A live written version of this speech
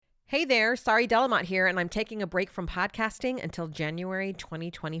Hey there, Sorry Delamont here, and I'm taking a break from podcasting until January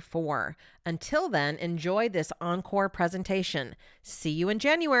 2024. Until then, enjoy this Encore presentation. See you in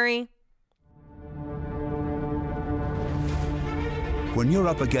January. When you're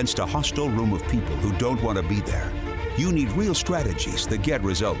up against a hostile room of people who don't want to be there, you need real strategies that get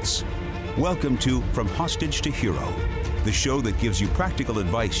results. Welcome to From Hostage to Hero, the show that gives you practical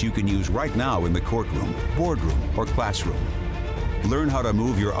advice you can use right now in the courtroom, boardroom, or classroom. Learn how to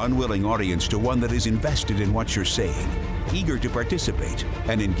move your unwilling audience to one that is invested in what you're saying, eager to participate,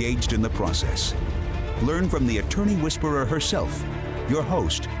 and engaged in the process. Learn from the attorney whisperer herself, your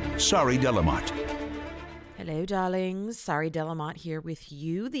host, Sorry Delamont. Hello, darlings. Sorry Delamont here with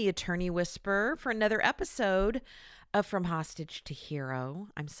you, the attorney whisperer, for another episode of From Hostage to Hero.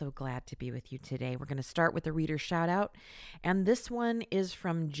 I'm so glad to be with you today. We're going to start with a reader shout out, and this one is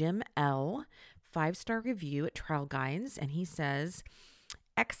from Jim L., 5-star review at Trial Guides, and he says,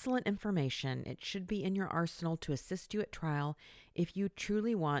 excellent information. It should be in your arsenal to assist you at trial if you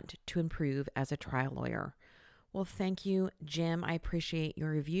truly want to improve as a trial lawyer. Well, thank you, Jim. I appreciate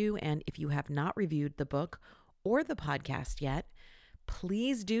your review, and if you have not reviewed the book or the podcast yet,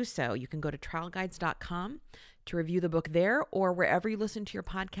 please do so. You can go to trialguides.com to review the book there, or wherever you listen to your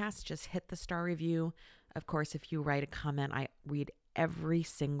podcast, just hit the star review. Of course, if you write a comment, I read every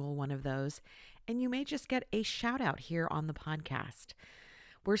single one of those, and you may just get a shout out here on the podcast.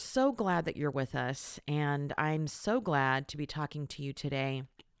 We're so glad that you're with us, and I'm so glad to be talking to you today,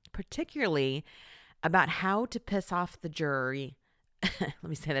 particularly about how to piss off the jury. Let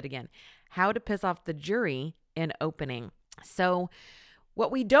me say that again. How to piss off the jury in opening. So what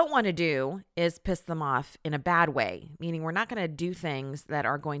we don't want to do is piss them off in a bad way, meaning we're not going to do things that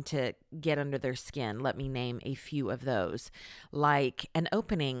are going to get under their skin. Let me name a few of those, like an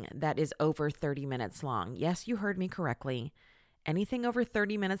opening that is over 30 minutes long. Yes, you heard me correctly. Anything over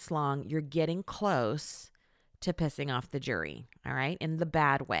 30 minutes long, you're getting close to pissing off the jury, all right, in the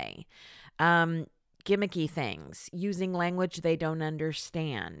bad way. Gimmicky things, using language they don't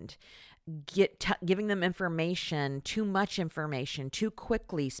understand, giving them information, too much information, too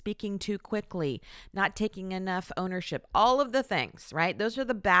quickly, speaking too quickly, not taking enough ownership, all of the things, right? Those are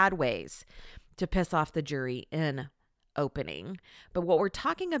the bad ways to piss off the jury in opening. But what we're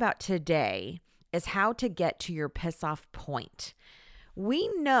talking about today is how to get to your piss off point. We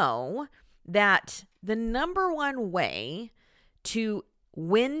know that the number one way to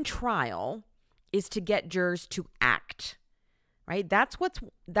win trial is to get jurors to act. Right? That's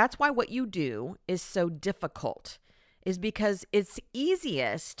why what you do is so difficult, is because it's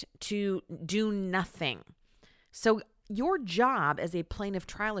easiest to do nothing. So your job as a plaintiff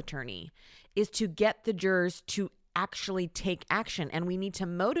trial attorney is to get the jurors to actually take action, and we need to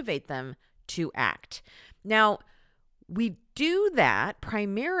motivate them to act. Now, we do that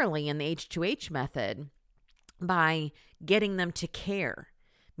primarily in the H2H method by getting them to care,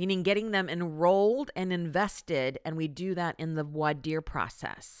 meaning getting them enrolled and invested, and we do that in the voir dire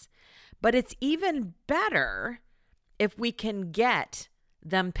process. But it's even better if we can get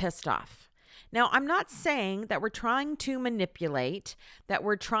them pissed off. Now, I'm not saying that we're trying to manipulate, that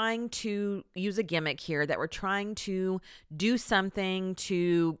we're trying to use a gimmick here, that we're trying to do something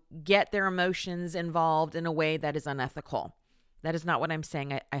to get their emotions involved in a way that is unethical. That is not what I'm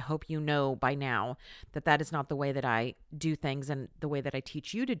saying. I hope you know by now that that is not the way that I do things and the way that I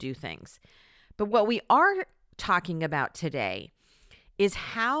teach you to do things. But what we are talking about today is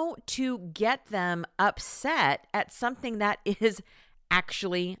how to get them upset at something that is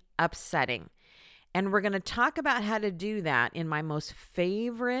actually upsetting. And we're going to talk about how to do that in my most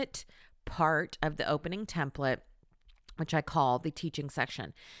favorite part of the opening template, which I call the teaching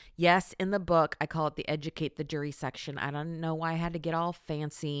section. Yes, in the book, I call it the educate the jury section. I don't know why I had to get all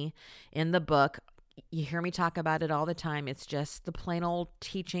fancy in the book. You hear me talk about it all the time. It's just the plain old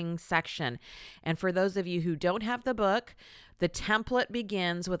teaching section. And for those of you who don't have the book, the template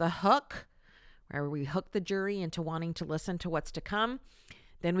begins with a hook, where we hook the jury into wanting to listen to what's to come.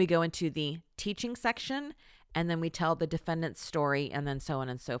 Then we go into the teaching section, and then we tell the defendant's story, and then so on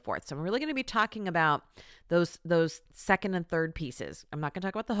and so forth. So I'm really going to be talking about those second and third pieces. I'm not going to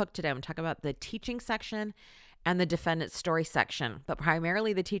talk about the hook today. I'm going to talk about the teaching section and the defendant's story section, but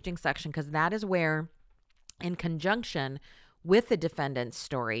primarily the teaching section, because that is where, in conjunction with the defendant's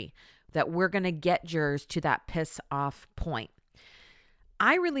story, that we're going to get jurors to that piss off point.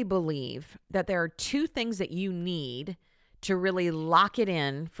 I really believe that there are two things that you need to really lock it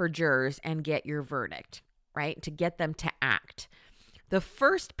in for jurors and get your verdict, right? To get them to act. The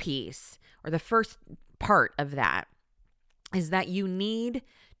first piece, or the first part of that, is that you need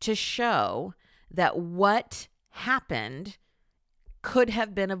to show that what happened could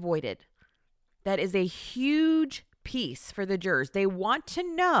have been avoided. That is a huge piece for the jurors. They want to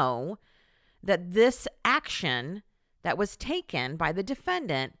know that this action that was taken by the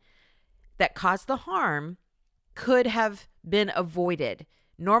defendant that caused the harm could have been avoided,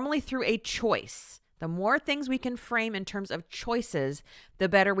 normally through a choice. The more things we can frame in terms of choices, the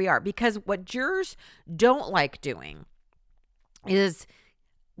better we are. Because what jurors don't like doing is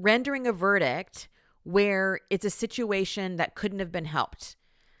rendering a verdict where it's a situation that couldn't have been helped,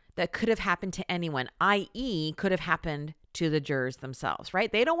 that could have happened to anyone, i.e. could have happened to the jurors themselves,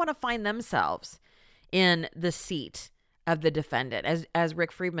 right? They don't want to find themselves in the seat of the defendant. As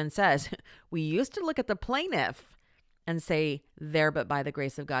Rick Friedman says, we used to look at the plaintiff and say, there but by the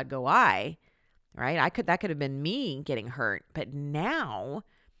grace of God go I, right? That could have been me getting hurt. But now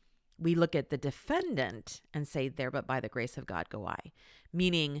we look at the defendant and say, there but by the grace of God go I,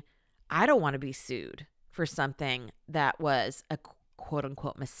 meaning I don't want to be sued for something that was a quote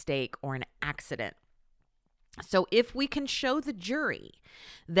unquote mistake or an accident. So if we can show the jury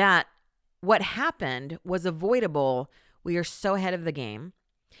that what happened was avoidable, we are so ahead of the game.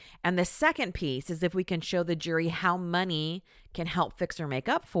 And the second piece is if we can show the jury how money can help fix or make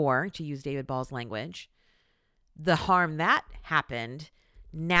up for, to use David Ball's language, the harm that happened,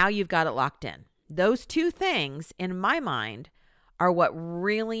 now you've got it locked in. Those two things, in my mind, are what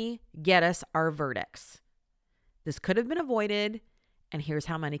really get us our verdicts. This could have been avoided, and here's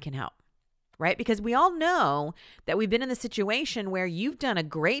how money can help, right? Because we all know that we've been in the situation where you've done a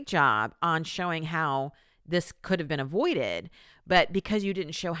great job on showing how this could have been avoided, but because you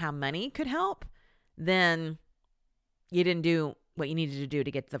didn't show how money could help, then you didn't do what you needed to do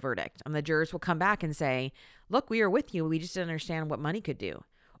to get the verdict. And the jurors will come back and say, look, we were with you. We just didn't understand what money could do.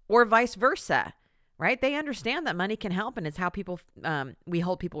 Or vice versa, right? They understand that money can help and it's how people, we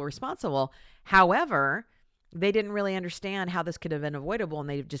hold people responsible. However, they didn't really understand how this could have been avoidable and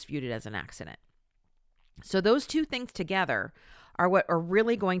they just viewed it as an accident. So those two things together are what are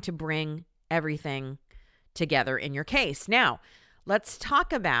really going to bring everything together in your case. Now, let's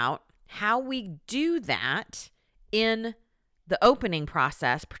talk about how we do that in the opening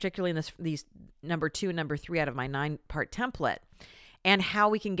process, particularly in these number 2 and number 3 out of my 9-part template, and how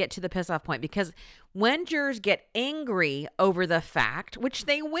we can get to the piss off point. Because when jurors get angry over the fact, which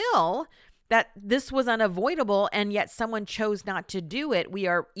they will, that this was unavoidable and yet someone chose not to do it, we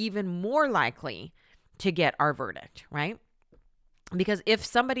are even more likely to get our verdict, right? Because if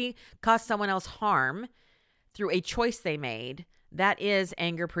somebody caused someone else harm through a choice they made, that is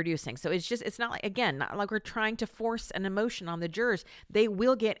anger producing. So it's not like, again, not like we're trying to force an emotion on the jurors. They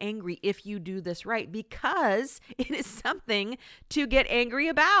will get angry if you do this right, because it is something to get angry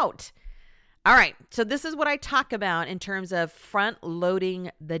about. All right. So this is what I talk about in terms of front loading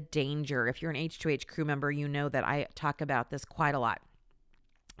the danger. If you're an H2H crew member, you know that I talk about this quite a lot.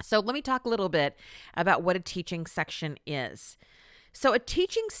 So let me talk a little bit about what a teaching section is. So a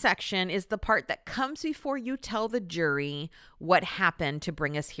teaching section is the part that comes before you tell the jury what happened to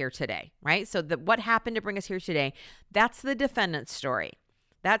bring us here today, right? So what happened to bring us here today, that's the defendant's story.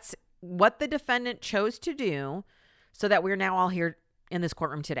 That's what the defendant chose to do so that we're now all here in this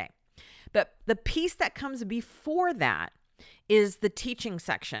courtroom today. But the piece that comes before that is the teaching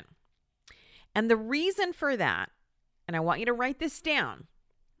section. And the reason for that, and I want you to write this down,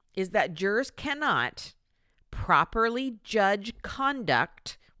 is that jurors cannot properly judge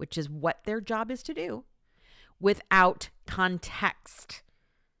conduct, which is what their job is to do, without context.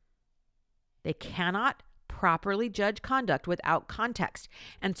 They cannot properly judge conduct without context.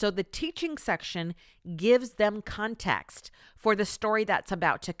 And so the teaching section gives them context for the story that's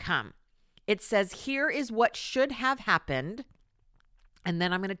about to come. It says, here is what should have happened, and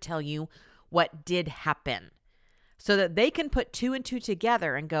then I'm going to tell you what did happen, so that they can put 2 and 2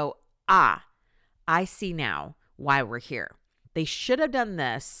 together and go, I see now why we're here. They should have done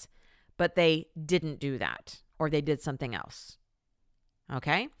this, but they didn't do that, or they did something else.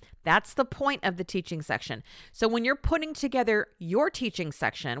 Okay? That's the point of the teaching section. So when you're putting together your teaching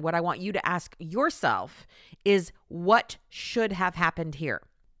section, what I want you to ask yourself is, what should have happened here?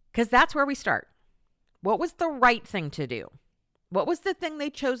 Because that's where we start. What was the right thing to do? What was the thing they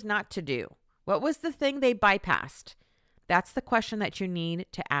chose not to do? What was the thing they bypassed? That's the question that you need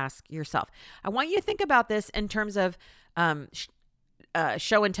to ask yourself. I want you to think about this in terms of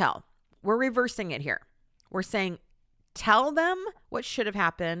show and tell. We're reversing it here. We're saying, tell them what should have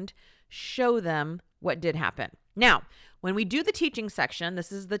happened, show them what did happen. Now, when we do the teaching section,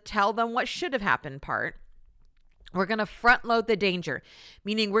 this is the tell them what should have happened part. We're going to front load the danger,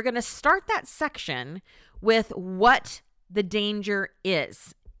 meaning we're going to start that section with what the danger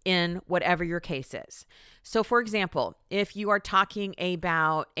is. in whatever your case is. So for example, if you are talking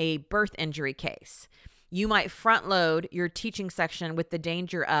about a birth injury case, you might front load your teaching section with the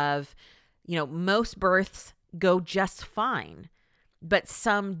danger of, most births go just fine, but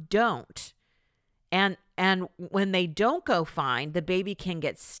some don't. And when they don't go fine, the baby can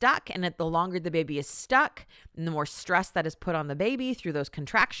get stuck. And the longer the baby is stuck, and the more stress that is put on the baby through those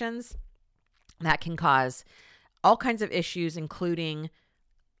contractions, that can cause all kinds of issues, including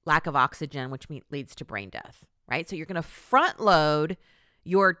lack of oxygen, which leads to brain death, right? So you're going to front load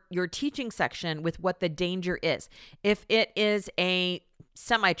your teaching section with what the danger is. If it is a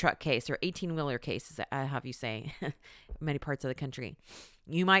semi-truck case or 18-wheeler case, as I have you say, in many parts of the country,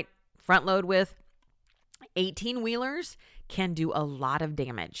 you might front load with 18-wheelers can do a lot of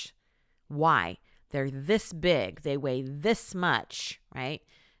damage. Why? They're this big. They weigh this much, right?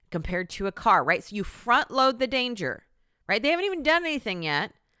 Compared to a car, right? So you front load the danger, right? They haven't even done anything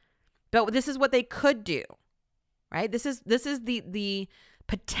yet, but this is what they could do, right? This is the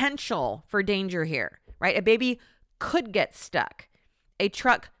potential for danger here, right? A baby could get stuck. A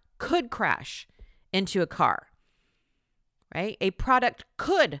truck could crash into a car, right? A product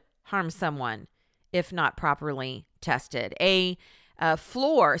could harm someone if not properly tested. A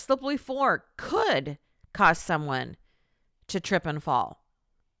slippery floor could cause someone to trip and fall,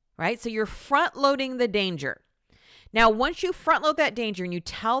 right? So you're front loading the danger. Now, once you front load that danger and you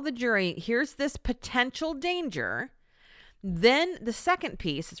tell the jury, here's this potential danger, then the second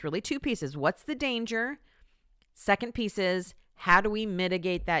piece, it's really two pieces. What's the danger? Second piece is, how do we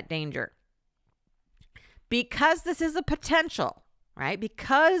mitigate that danger? Because this is a potential, right?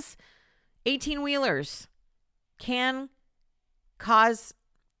 Because 18-wheelers can cause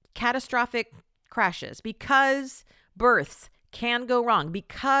catastrophic crashes, because births can go wrong,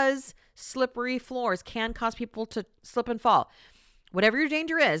 because slippery floors can cause people to slip and fall. Whatever your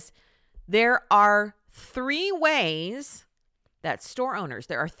danger is, there are three ways that store owners,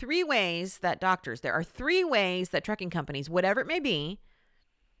 there are three ways that doctors, there are three ways that trucking companies, whatever it may be,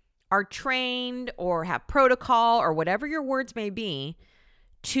 are trained or have protocol or whatever your words may be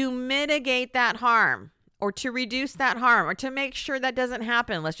to mitigate that harm or to reduce that harm or to make sure that doesn't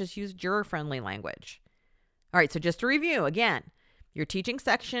happen. Let's just use juror-friendly language. All right, so just to review, again, your teaching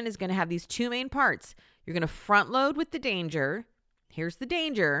section is going to have these two main parts. You're going to front load with the danger. Here's the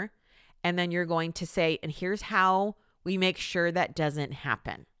danger. And then you're going to say, and here's how we make sure that doesn't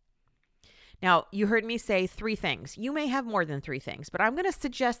happen. Now, you heard me say three things. You may have more than three things, but I'm going to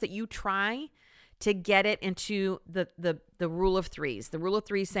suggest that you try to get it into the rule of threes. The rule of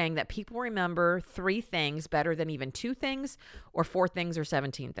threes saying that people remember three things better than even two things or four things or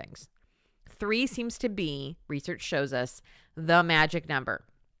 17 things. Three seems to be, research shows us, the magic number.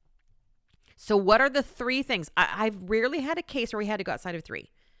 So what are the three things? I've rarely had a case where we had to go outside of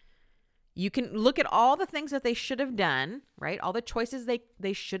three. You can look at all the things that they should have done, right? All the choices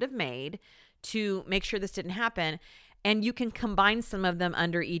they should have made to make sure this didn't happen. And you can combine some of them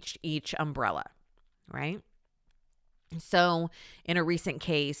under each umbrella, right? So in a recent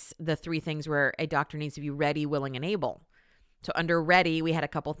case, the three things were a doctor needs to be ready, willing, and able. So under ready, we had a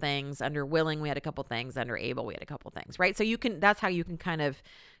couple things. Under willing, we had a couple things. Under able, we had a couple things, right? So that's how you can kind of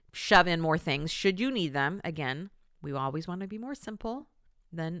shove in more things should you need them. Again, we always want to be more simple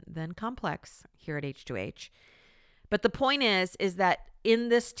than complex here at H2H. But the point is that in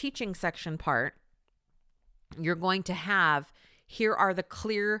this teaching section part, you're going to have, here are the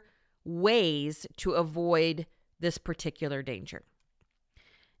clear ways to avoid this particular danger.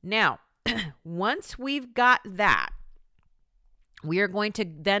 Now, once we've got that, we are going to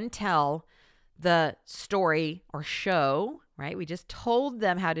then tell the story or show, right? We just told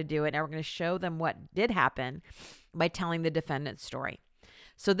them how to do it. Now we're going to show them what did happen by telling the defendant's story.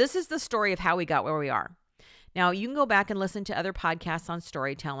 So this is the story of how we got where we are. Now, you can go back and listen to other podcasts on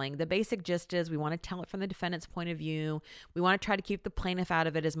storytelling. The basic gist is we want to tell it from the defendant's point of view. We want to try to keep the plaintiff out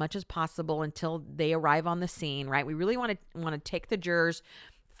of it as much as possible until they arrive on the scene, right? We really want to take the jurors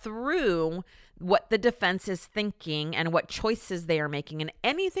through what the defense is thinking and what choices they are making. And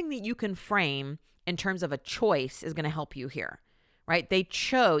anything that you can frame in terms of a choice is going to help you here, right? They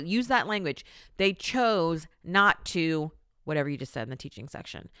chose, use that language. They chose not to, whatever you just said in the teaching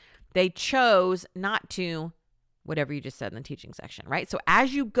section. They chose not to, whatever you just said in the teaching section, right? So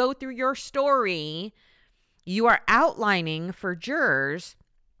as you go through your story, you are outlining for jurors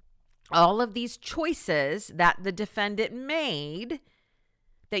all of these choices that the defendant made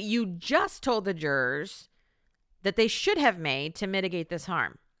that you just told the jurors that they should have made to mitigate this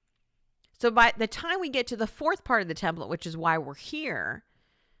harm. So by the time we get to the fourth part of the template, which is why we're here,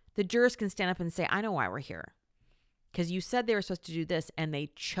 the jurors can stand up and say, I know why we're here. because you said they were supposed to do this and they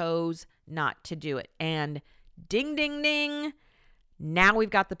chose not to do it. And ding, ding, ding. Now we've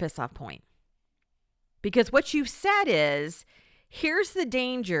got the piss off point. Because what you've said is, here's the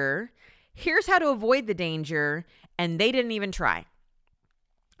danger. Here's how to avoid the danger. And they didn't even try.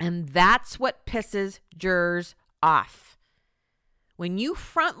 And that's what pisses jurors off. When you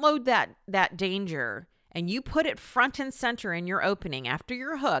front load that danger and you put it front and center in your opening after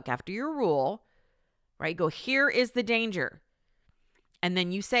your hook, after your rule, right? Go, here is the danger. And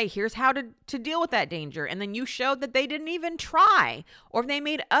then you say, here's how to deal with that danger. And then you showed that they didn't even try, or if they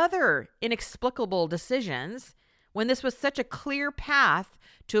made other inexplicable decisions when this was such a clear path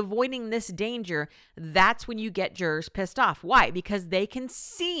to avoiding this danger. That's when you get jurors pissed off. Why? Because they can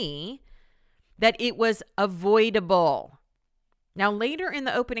see that it was avoidable. Now, later in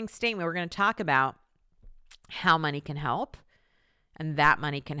the opening statement, we're going to talk about how money can help, and that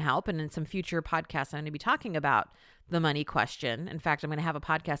money can help. And in some future podcasts, I'm going to be talking about the money question. In fact, I'm going to have a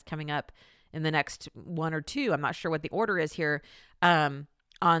podcast coming up in the next one or two. I'm not sure what the order is here, on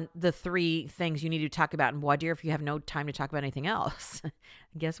the 3 things you need to talk about in voir dire if you have no time to talk about anything else.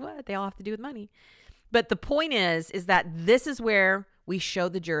 Guess what? They all have to do with money. But the point is that this is where we show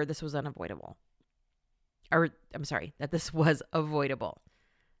the juror this was unavoidable. Or, I'm sorry, that this was avoidable,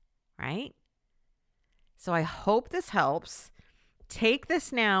 right? So I hope this helps. Take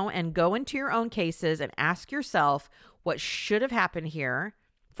this now and go into your own cases and ask yourself what should have happened here.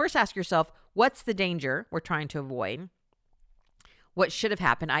 First, ask yourself, what's the danger we're trying to avoid? What should have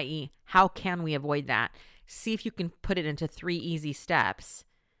happened, i.e., how can we avoid that? See if you can put it into 3 easy steps.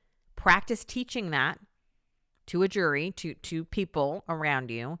 Practice teaching that to a jury, to people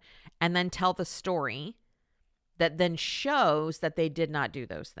around you, and then tell the story that then shows that they did not do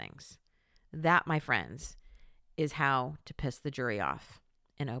those things. That, my friends, is how to piss the jury off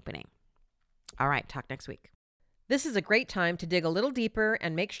in opening. All right, talk next week. This is a great time to dig a little deeper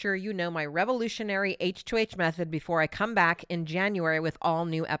and make sure you know my revolutionary H2H method before I come back in January with all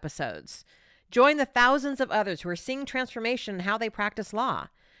new episodes. Join the thousands of others who are seeing transformation in how they practice law.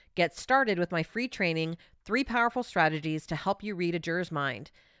 Get started with my free training, 3 powerful strategies to help you read a juror's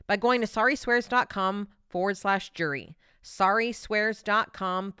mind, by going to sorryswears.com/jury.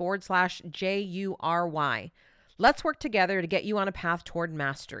 sorryswears.com/JURY. Let's work together to get you on a path toward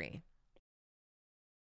mastery.